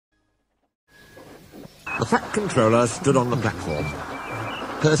The Fat Controller stood on the platform.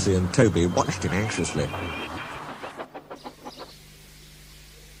 Percy and Toby watched him anxiously.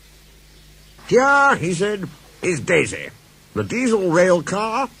 "Here," he said, "is Daisy, the diesel rail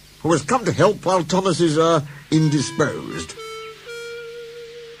car, who has come to help while Thomas is, indisposed."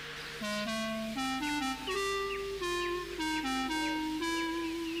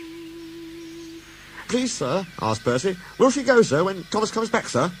 "Please, sir," asked Percy, "will she go, sir, when Thomas comes back,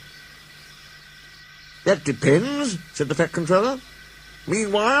 sir?" "That depends," said the Fat Controller.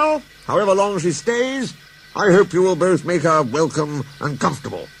 "Meanwhile, however long she stays, I hope you will both make her welcome and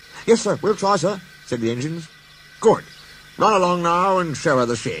comfortable." "Yes, sir, we'll try, sir," said the engines. "Good. Run along now and show her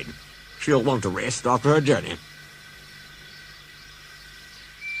the shed. She'll want to rest after her journey."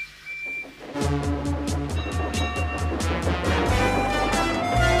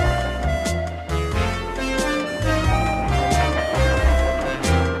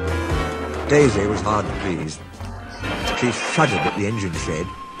 Daisy was hard to please. She shuddered at the engine shed.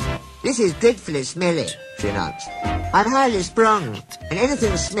 "This is dreadfully smelly," she announced. "I'm highly sprung, and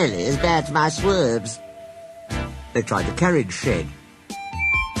anything smelly is bad for my swerves." They tried the carriage shed.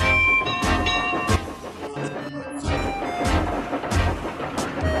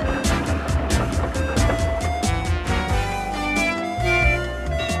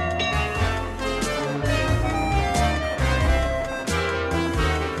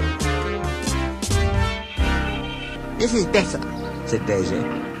 "This is better," said Daisy.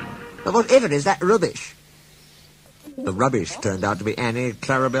 "But whatever is that rubbish?" The rubbish turned out to be Annie,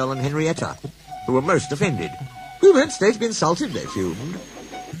 Clarabelle and Henrietta, who were most offended. "We weren't supposed to be insulted," they fumed.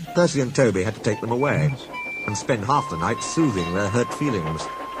 Percy and Toby had to take them away and spend half the night soothing their hurt feelings.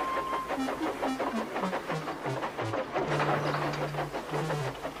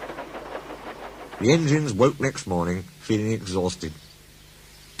 The engines woke next morning, feeling exhausted.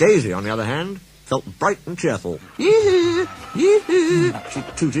 Daisy, on the other hand, felt bright and cheerful. "Yoo-hoo! Yoo-hoo!" she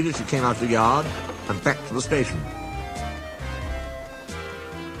tooted as she came out of the yard and back to the station.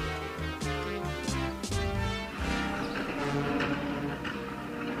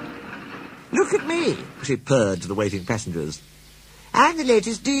 "Look at me," she purred to the waiting passengers. "I'm the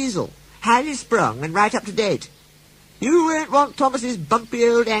latest diesel, highly sprung and right up to date. You won't want Thomas's bumpy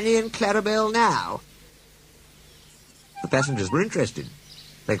old Annie and Clarabelle now." The passengers were interested.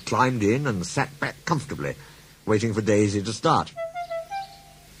 They climbed in and sat back comfortably, waiting for Daisy to start.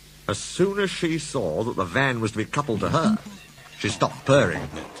 As soon as she saw that the van was to be coupled to her, she stopped purring.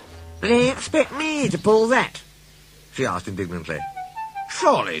 "They expect me to pull that?" she asked indignantly.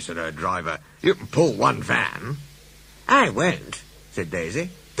 "Surely," said her driver, "you can pull one van." "I won't," said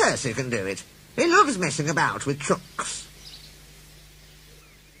Daisy. "Percy can do it. He loves messing about with trucks."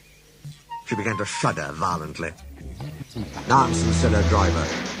 She began to shudder violently. "Nonsense," said her driver.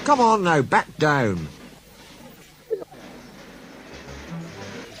 "Come on now, back down."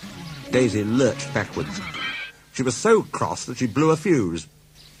 Daisy lurched backwards. She was so cross that she blew a fuse.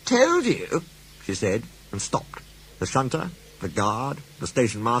 "Told you," she said, and stopped. The shunter, the guard, the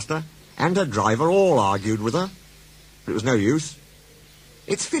station master, and her driver all argued with her. But it was no use.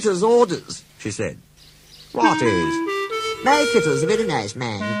 "It's fitter's orders," she said. "What is?" "My fitter's a very nice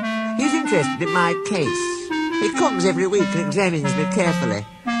man. He's interested in my case. He comes every week and examines me carefully.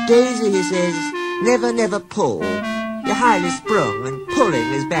 'Daisy,' he says, 'never, never pull. You're highly sprung, and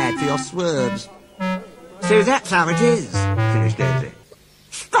pulling is bad for your swerves.'" "So that's how it is," finished Daisy.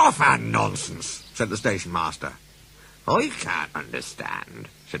 "Stuff and nonsense," said the station master. "I can't understand,"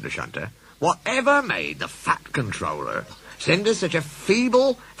 said the shunter, "whatever made the Fat Controller send us such a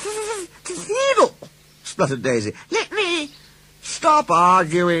feeble... feeble," spluttered Daisy. "Let me..." "Stop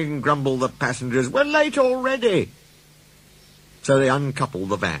arguing," grumbled the passengers. "We're late already." So they uncoupled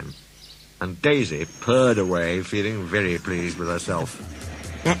the van, and Daisy purred away, feeling very pleased with herself.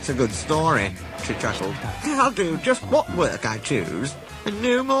 "That's a good story," she chuckled. "I'll do just what work I choose, and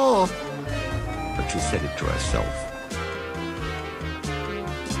no more." But she said it to herself.